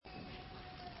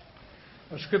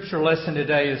Our scripture lesson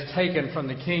today is taken from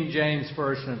the King James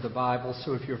Version of the Bible,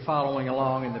 so if you're following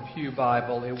along in the Pew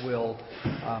Bible, it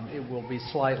will be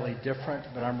slightly different.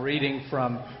 But I'm reading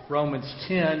from Romans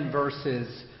 10,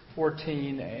 verses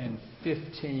 14 and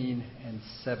 15 and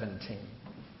 17.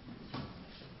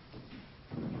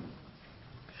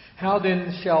 How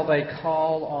then shall they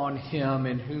call on him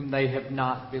in whom they have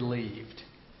not believed?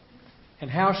 And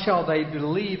how shall they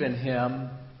believe in him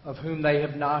of whom they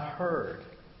have not heard?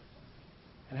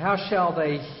 And how shall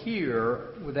they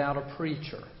hear without a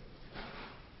preacher?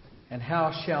 And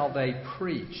how shall they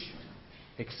preach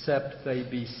except they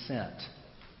be sent?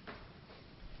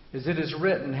 As it is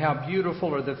written, how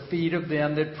beautiful are the feet of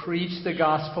them that preach the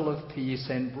gospel of peace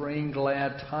and bring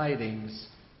glad tidings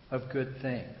of good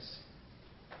things.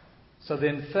 So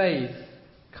then faith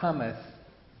cometh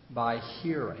by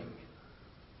hearing,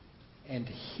 and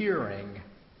hearing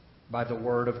by the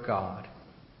word of God.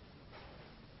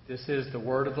 This is the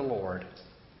word of the Lord.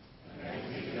 Thanks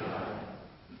be to God.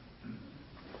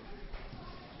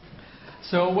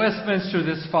 So at Westminster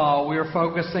this fall, we are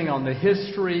focusing on the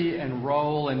history and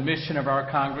role and mission of our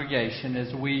congregation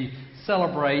as we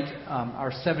celebrate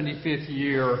our 75th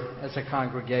year as a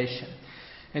congregation.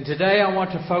 And today I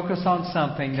want to focus on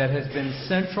something that has been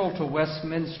central to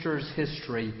Westminster's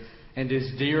history and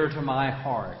is dear to my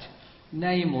heart,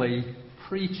 namely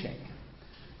preaching.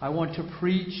 I want to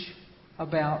preach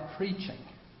about preaching.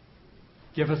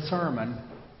 Give a sermon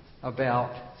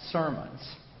about sermons.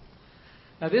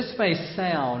 Now this may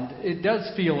sound, it does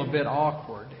feel a bit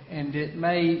awkward, and it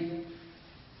may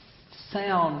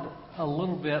sound a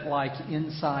little bit like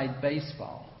inside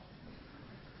baseball.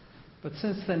 But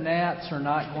since the Nats are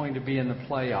not going to be in the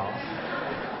playoff,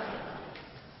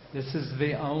 this is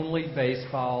the only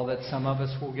baseball that some of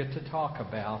us will get to talk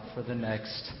about for the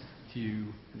next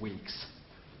few weeks.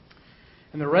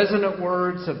 In the resonant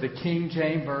words of the King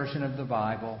James Version of the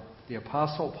Bible, the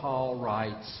Apostle Paul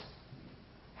writes,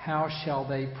 how shall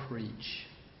they preach?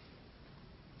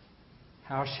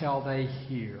 How shall they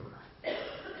hear?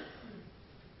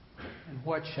 And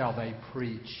what shall they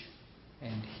preach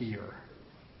and hear?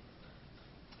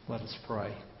 Let us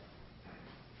pray.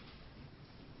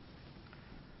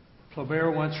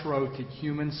 Flaubert once wrote that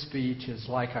human speech is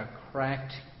like a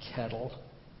cracked kettle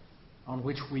on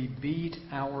which we beat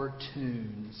our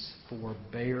tunes for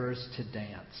bears to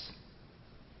dance,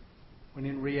 when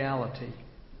in reality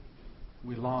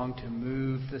we long to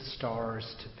move the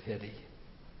stars to pity.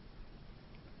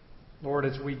 Lord,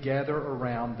 as we gather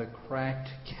around the cracked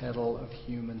kettle of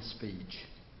human speech,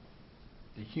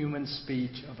 the human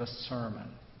speech of a sermon,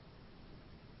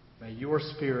 may your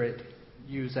Spirit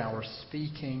use our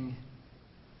speaking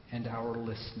and our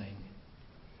listening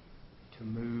to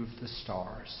move the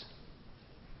stars.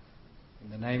 In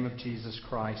the name of Jesus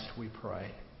Christ we pray.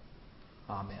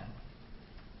 Amen.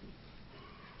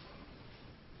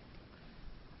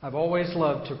 I've always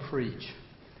loved to preach.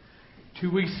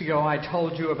 2 weeks ago I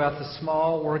told you about the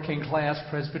small working class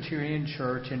Presbyterian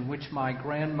church in which my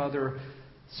grandmother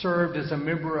served as a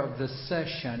member of the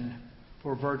session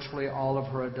for virtually all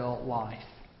of her adult life.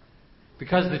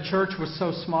 Because the church was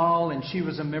so small and she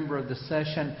was a member of the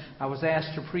session, I was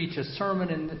asked to preach a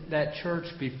sermon in that church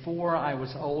before I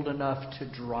was old enough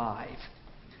to drive.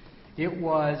 It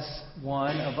was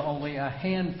one of only a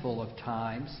handful of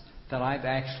times that I've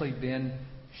actually been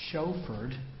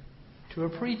chauffeured to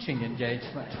a preaching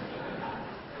engagement.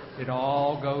 It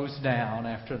all goes down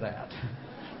after that.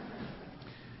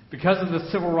 Because of the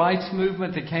civil rights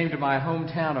movement that came to my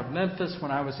hometown of Memphis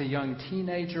when I was a young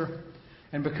teenager,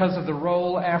 and because of the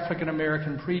role African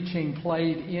American preaching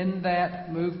played in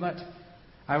that movement,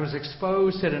 I was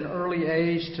exposed at an early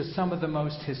age to some of the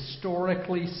most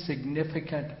historically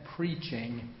significant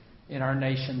preaching in our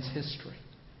nation's history.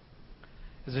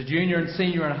 As a junior and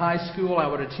senior in high school, I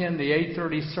would attend the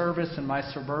 8:30 service in my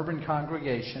suburban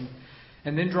congregation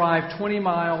and then drive 20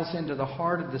 miles into the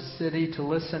heart of the city to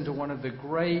listen to one of the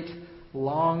great,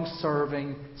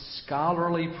 long-serving,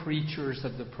 scholarly preachers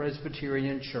of the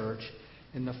Presbyterian Church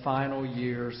in the final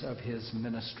years of his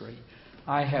ministry.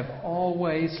 I have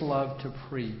always loved to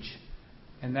preach,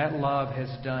 and that love has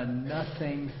done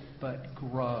nothing but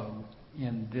grow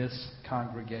in this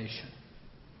congregation.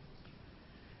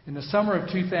 In the summer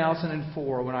of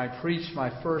 2004, when I preached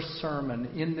my first sermon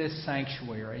in this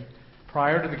sanctuary,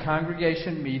 prior to the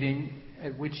congregation meeting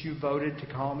at which you voted to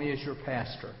call me as your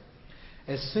pastor,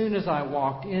 as soon as I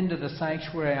walked into the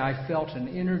sanctuary, I felt an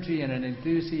energy and an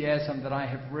enthusiasm that I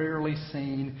have rarely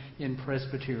seen in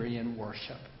Presbyterian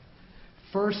worship.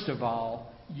 First of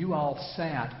all, you all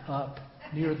sat up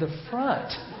near the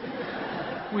front,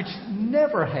 which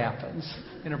never happens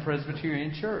in a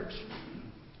Presbyterian church.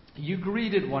 You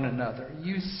greeted one another.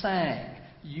 You sang.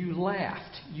 You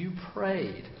laughed. You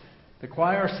prayed. The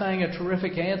choir sang a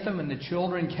terrific anthem, and the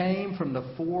children came from the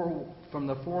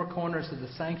four corners of the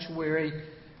sanctuary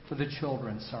for the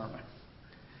children's sermon.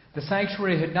 The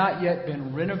sanctuary had not yet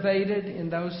been renovated in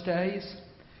those days,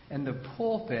 and the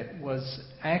pulpit was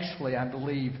actually, I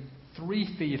believe,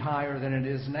 3 feet higher than it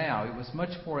is now. It was much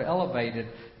more elevated,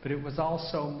 but it was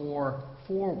also more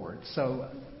forward. So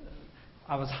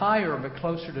I was higher but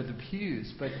closer to the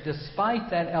pews. But despite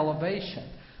that elevation,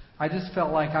 I just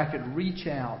felt like I could reach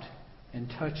out and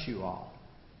touch you all.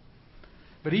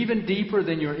 But even deeper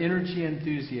than your energy and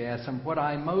enthusiasm, what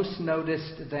I most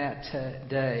noticed that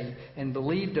day and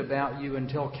believed about you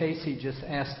until Casey just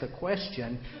asked the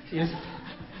question is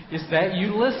that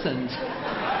you listened.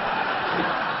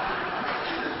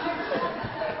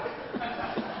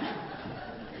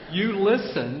 You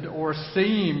listened, or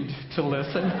seemed to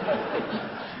listen,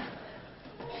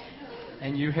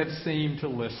 and you have seemed to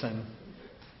listen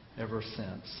ever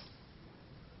since.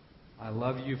 I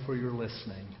love you for your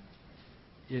listening.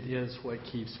 It is what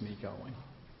keeps me going.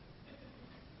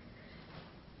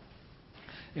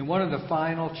 In one of the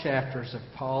final chapters of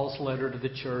Paul's letter to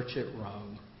the church at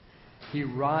Rome, he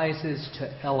rises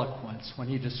to eloquence when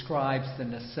he describes the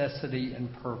necessity and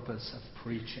purpose of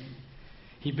preaching.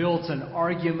 He builds an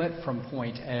argument from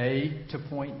point A to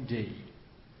point D.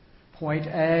 Point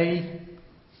A,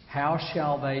 how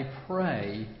shall they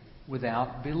pray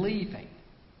without believing?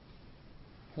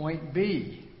 Point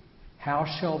B, how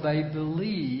shall they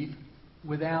believe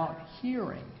without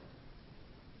hearing?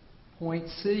 Point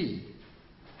C,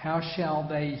 how shall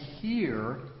they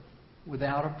hear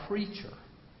without a preacher?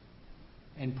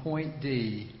 And point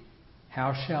D,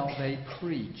 how shall they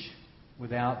preach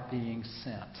without being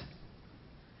sent?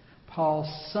 Paul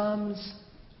sums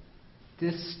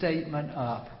this statement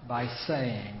up by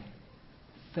saying,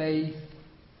 faith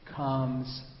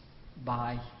comes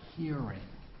by hearing,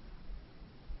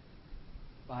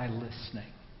 by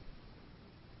listening.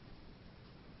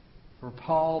 For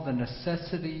Paul, the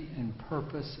necessity and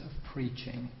purpose of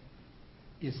preaching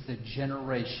is the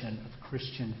generation of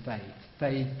Christian faith.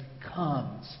 Faith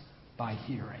comes by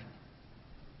hearing.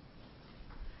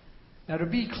 Now, to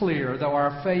be clear, though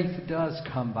our faith does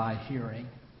come by hearing,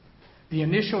 the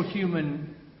initial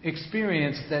human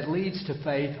experience that leads to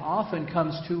faith often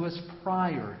comes to us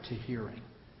prior to hearing.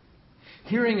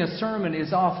 Hearing a sermon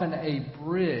is often a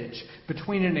bridge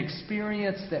between an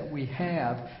experience that we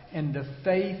have and the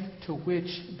faith to which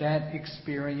that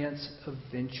experience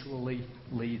eventually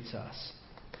leads us.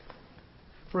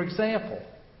 For example,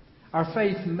 our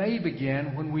faith may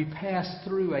begin when we pass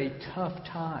through a tough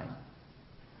time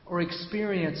or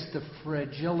experience the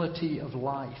fragility of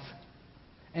life,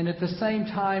 and at the same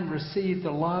time receive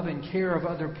the love and care of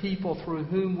other people through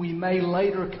whom we may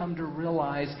later come to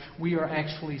realize we are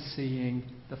actually seeing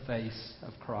the face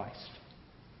of Christ.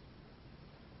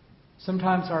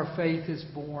 Sometimes our faith is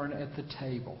born at the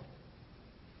table.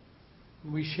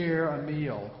 We share a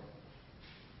meal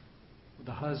with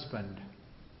a husband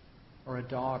or a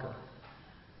daughter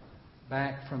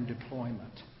back from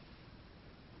deployment.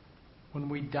 When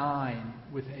we dine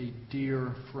with a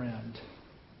dear friend.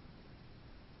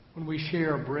 When we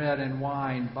share bread and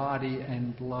wine, body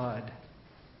and blood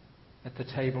at the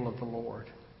table of the Lord.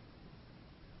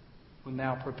 When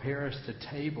thou preparest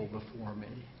a table before me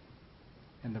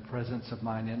in the presence of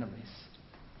mine enemies.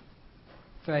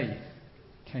 Faith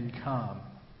can come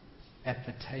at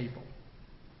the table.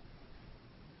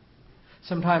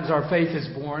 Sometimes our faith is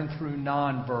born through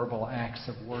nonverbal acts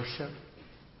of worship,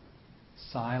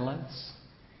 silence,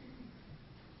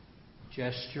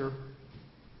 gesture,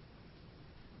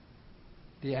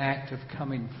 the act of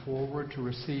coming forward to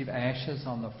receive ashes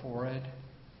on the forehead,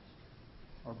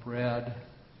 or bread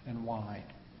and wine.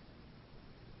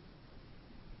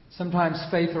 Sometimes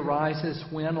faith arises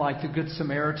when, like the Good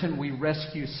Samaritan, we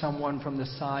rescue someone from the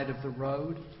side of the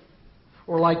road.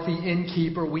 Or like the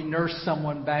innkeeper, we nurse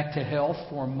someone back to health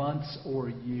for months or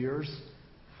years.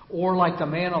 Or like the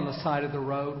man on the side of the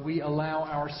road, we allow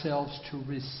ourselves to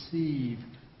receive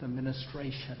the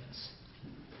ministrations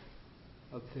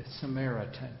of the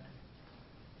Samaritan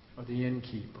or the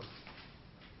innkeeper,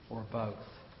 or both.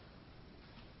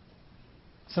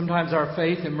 Sometimes our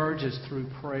faith emerges through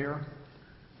prayer,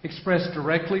 expressed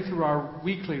directly through our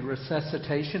weekly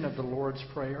resuscitation of the Lord's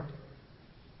Prayer,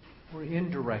 or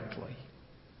indirectly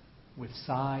with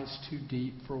sighs too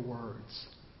deep for words.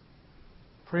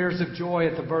 Prayers of joy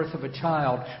at the birth of a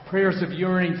child, prayers of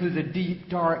yearning through the deep,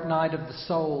 dark night of the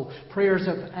soul, prayers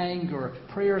of anger,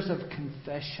 prayers of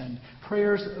confession,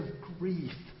 prayers of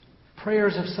grief,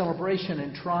 prayers of celebration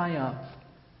and triumph.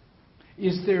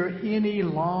 Is there any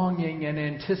longing and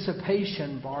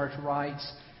anticipation, Bart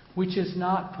writes, which is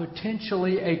not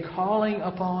potentially a calling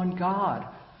upon God,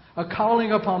 a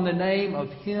calling upon the name of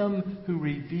Him who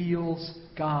reveals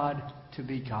God to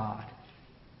be God?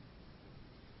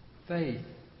 Faith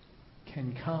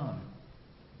can come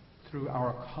through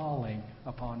our calling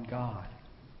upon God.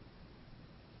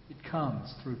 It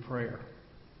comes through prayer.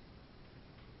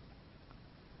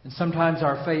 And sometimes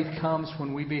our faith comes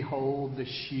when we behold the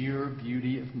sheer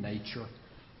beauty of nature.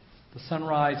 The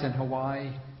sunrise in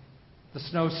Hawaii, the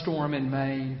snowstorm in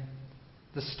Maine,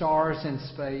 the stars in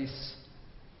space,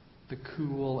 the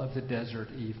cool of the desert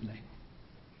evening.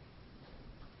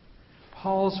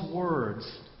 Paul's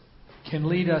words can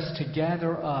lead us to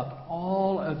gather up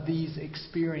all of these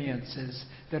experiences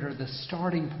that are the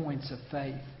starting points of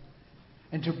faith,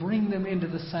 and to bring them into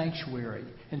the sanctuary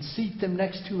and seat them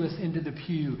next to us into the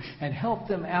pew and help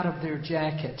them out of their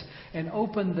jacket and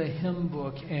open the hymn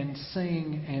book and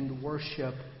sing and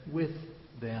worship with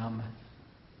them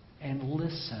and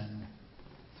listen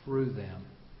through them.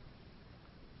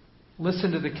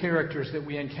 Listen to the characters that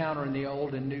we encounter in the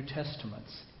Old and New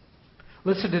Testaments.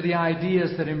 Listen to the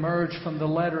ideas that emerge from the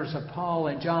letters of Paul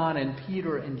and John and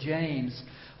Peter and James.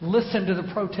 Listen to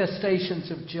the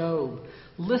protestations of Job.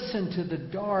 Listen to the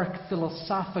dark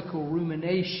philosophical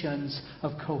ruminations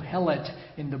of Kohelet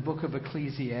in the book of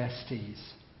Ecclesiastes.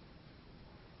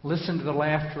 Listen to the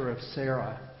laughter of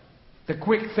Sarah, the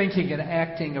quick thinking and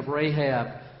acting of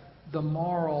Rahab, the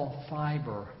moral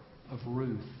fiber of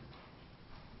Ruth,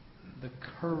 the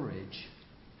courage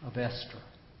of Esther.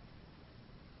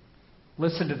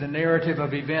 Listen to the narrative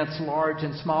of events large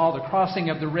and small, the crossing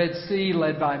of the Red Sea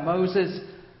led by Moses,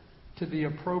 to the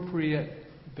appropriate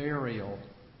burial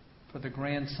for the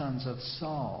grandsons of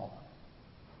Saul,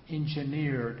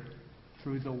 engineered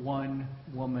through the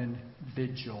one-woman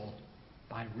vigil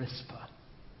by Rizpah.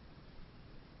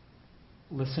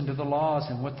 Listen to the laws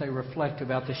and what they reflect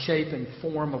about the shape and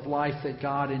form of life that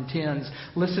God intends.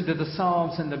 Listen to the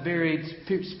Psalms and the varied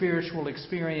spiritual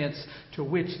experience to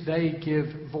which they give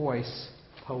voice,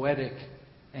 poetic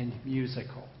and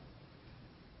musical.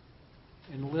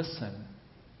 And listen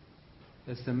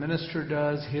as the minister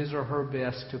does his or her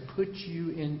best to put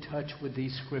you in touch with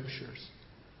these scriptures,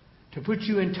 to put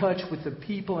you in touch with the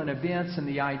people and events and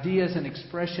the ideas and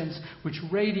expressions which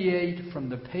radiate from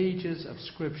the pages of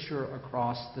Scripture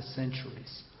across the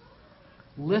centuries.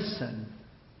 Listen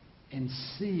and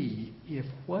see if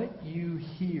what you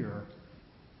hear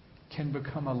can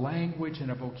become a language and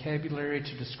a vocabulary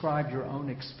to describe your own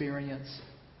experience,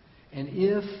 and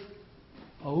if,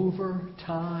 over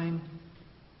time,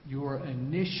 your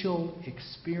initial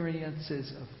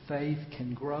experiences of faith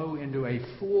can grow into a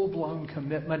full-blown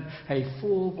commitment, a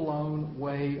full-blown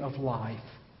way of life,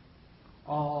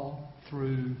 all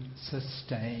through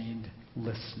sustained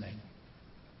listening.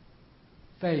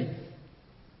 Faith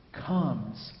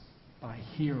comes by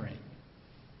hearing,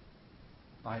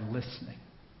 by listening.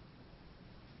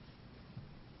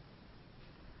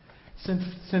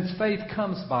 Since faith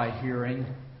comes by hearing,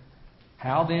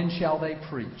 how then shall they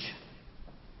preach?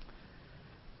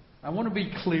 I want to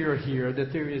be clear here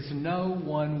that there is no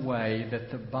one way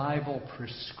that the Bible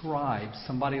prescribes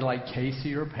somebody like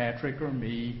Casey or Patrick or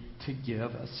me to give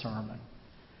a sermon.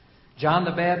 John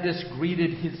the Baptist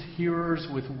greeted his hearers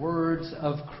with words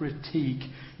of critique.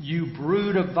 You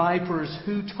brood of vipers,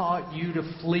 who taught you to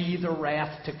flee the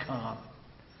wrath to come?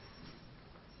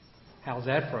 How's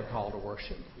that for a call to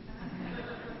worship?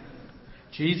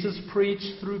 Jesus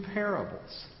preached through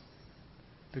parables.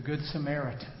 The Good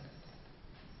Samaritan,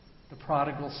 the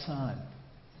prodigal son,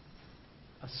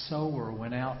 a sower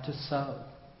went out to sow.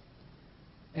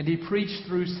 And he preached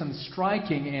through some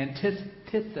striking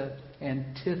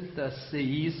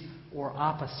antitheses or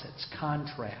opposites,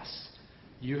 contrasts.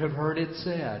 You have heard it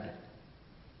said,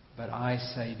 but I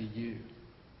say to you.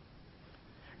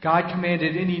 God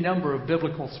commanded any number of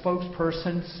biblical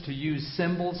spokespersons to use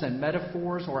symbols and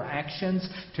metaphors or actions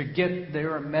to get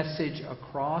their message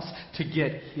across, to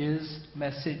get His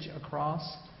message across.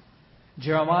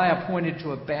 Jeremiah pointed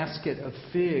to a basket of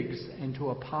figs and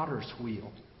to a potter's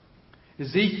wheel.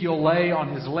 Ezekiel lay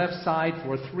on his left side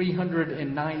for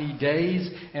 390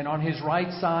 days and on his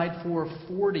right side for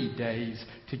 40 days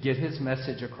to get his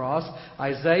message across.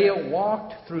 Isaiah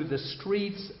walked through the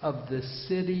streets of the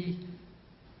city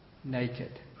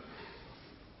naked.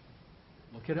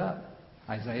 Look it up.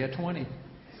 Isaiah 20.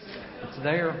 It's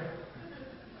there.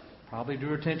 Probably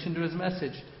drew attention to his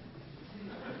message.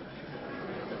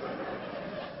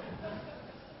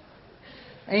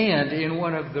 And in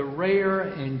one of the rare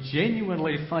and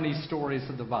genuinely funny stories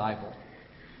of the Bible,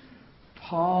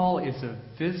 Paul is a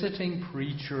visiting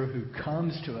preacher who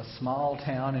comes to a small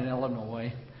town in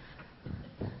Illinois,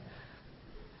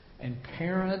 and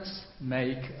parents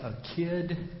make a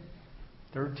kid,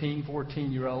 13,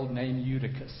 14-year-old named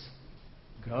Eutychus,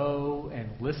 go and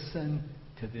listen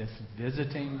to this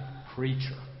visiting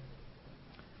preacher.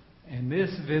 And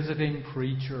this visiting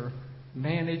preacher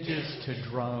manages to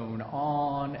drone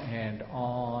on and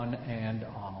on and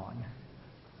on.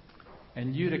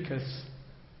 And Eutychus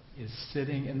is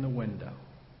sitting in the window.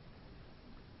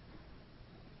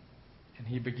 And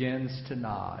he begins to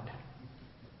nod.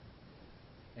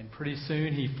 And pretty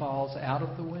soon he falls out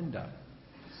of the window,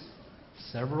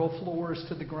 several floors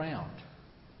to the ground.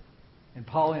 And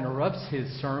Paul interrupts his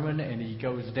sermon, and he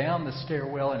goes down the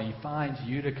stairwell, and he finds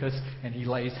Eutychus, and he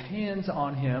lays hands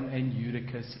on him, and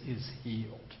Eutychus is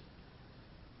healed.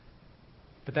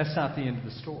 But that's not the end of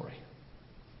the story.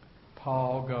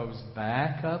 Paul goes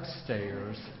back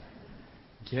upstairs,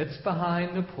 gets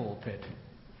behind the pulpit,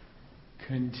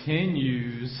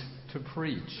 continues to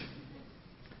preach.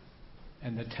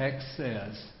 And the text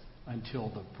says, until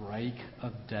the break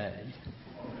of day.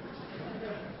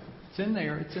 It's in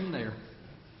there. It's in there.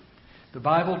 The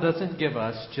Bible doesn't give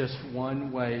us just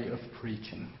one way of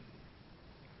preaching.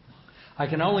 I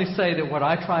can only say that what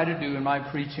I try to do in my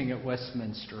preaching at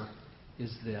Westminster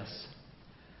is this.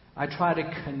 I try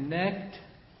to connect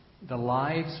the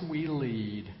lives we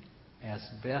lead as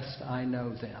best I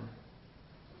know them.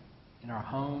 In our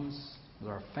homes, with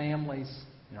our families,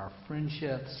 in our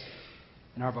friendships,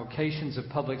 in our vocations of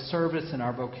public service, in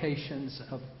our vocations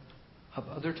of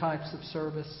other types of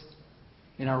service,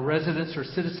 in our residence or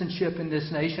citizenship in this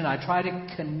nation. I try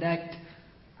to connect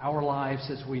our lives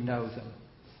as we know them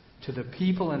to the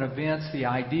people and events, the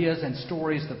ideas and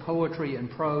stories, the poetry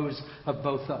and prose of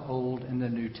both the Old and the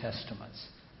New Testaments.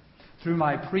 Through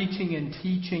my preaching and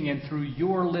teaching and through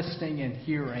your listening and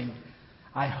hearing,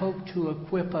 I hope to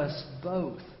equip us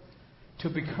both to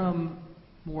become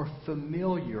more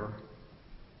familiar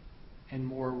and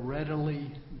more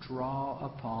readily draw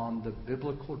upon the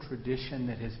biblical tradition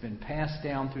that has been passed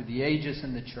down through the ages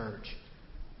in the church,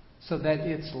 so that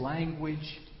its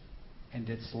language and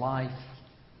its life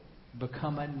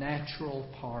become a natural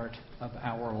part of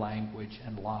our language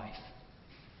and life.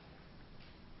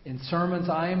 In sermons,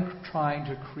 I am trying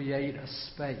to create a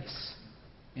space,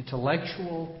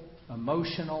 intellectual,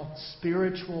 emotional,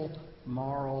 spiritual,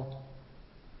 moral,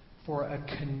 for a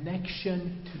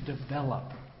connection to develop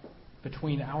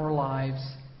between our lives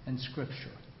and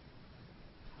Scripture.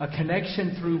 A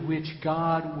connection through which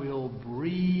God will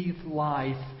breathe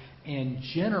life and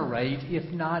generate,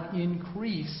 if not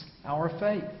increase, our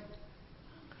faith.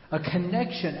 A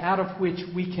connection out of which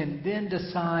we can then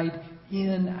decide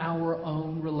in our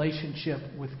own relationship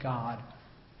with God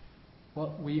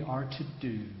what we are to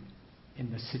do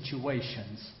in the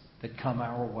situations that come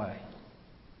our way.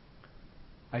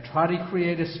 I try to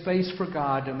create a space for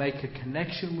God to make a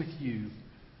connection with you,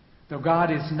 though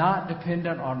God is not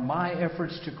dependent on my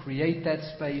efforts to create that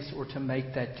space or to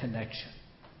make that connection.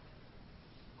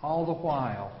 All the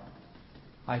while,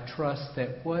 I trust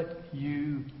that what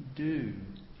you do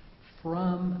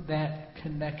from that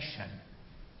connection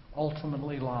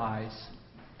ultimately lies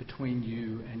between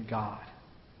you and God.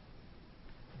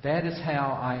 That is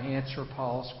how I answer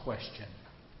Paul's question,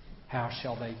 how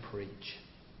shall they preach?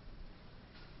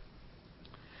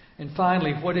 And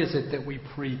finally, what is it that we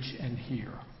preach and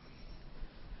hear?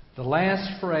 The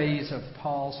last phrase of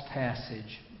Paul's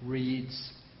passage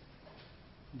reads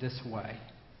this way: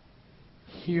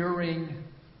 hearing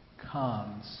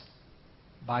comes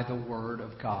by the Word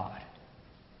of God.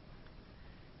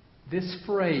 This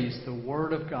phrase, the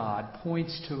Word of God,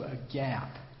 points to a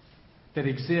gap that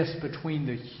exists between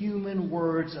the human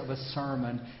words of a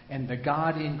sermon and the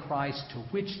God in Christ to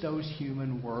which those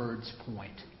human words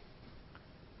point.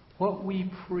 What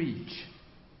we preach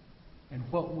and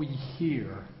what we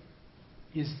hear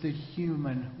is the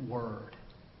human word.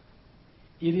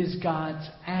 It is God's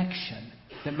action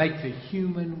that make the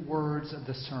human words of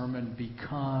the sermon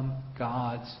become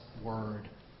God's word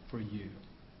for you.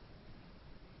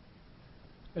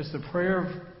 As the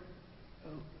prayer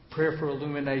for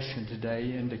illumination today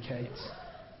indicates,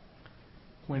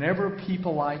 whenever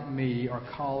people like me are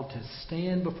called to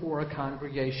stand before a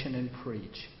congregation and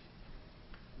preach,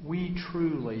 we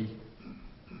truly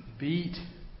beat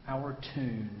our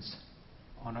tunes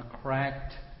on a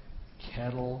cracked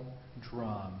kettle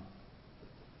drum,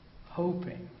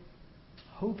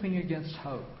 hoping against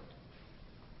hope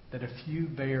that a few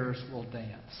bears will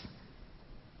dance.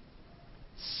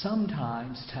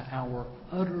 Sometimes, to our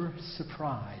utter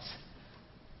surprise,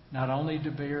 not only do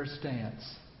bears dance,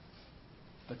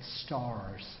 but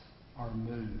stars are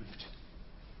moved.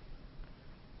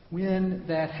 When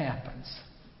that happens,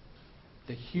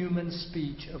 the human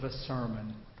speech of a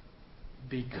sermon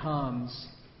becomes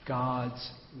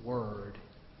God's Word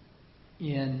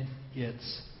in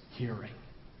its hearing.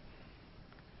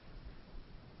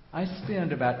 I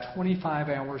spend about 25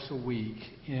 hours a week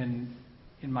in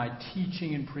my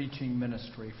teaching and preaching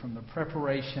ministry, from the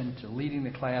preparation to leading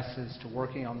the classes to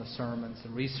working on the sermons, the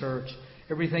research,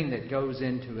 everything that goes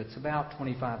into it. It's about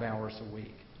 25 hours a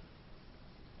week.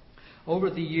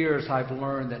 Over the years, I've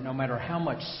learned that no matter how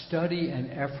much study and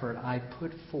effort I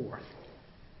put forth,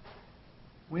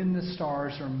 when the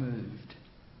stars are moved,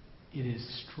 it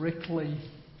is strictly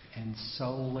and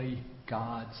solely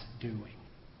God's doing.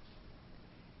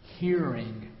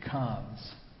 Hearing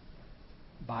comes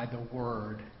by the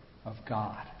Word of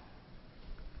God.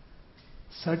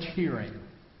 Such hearing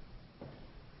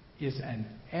is an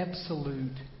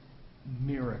absolute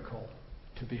miracle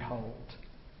to behold.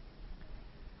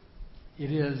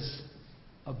 It is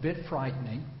a bit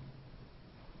frightening,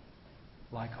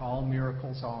 like all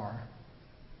miracles are,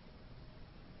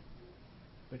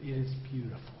 but it is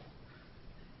beautiful.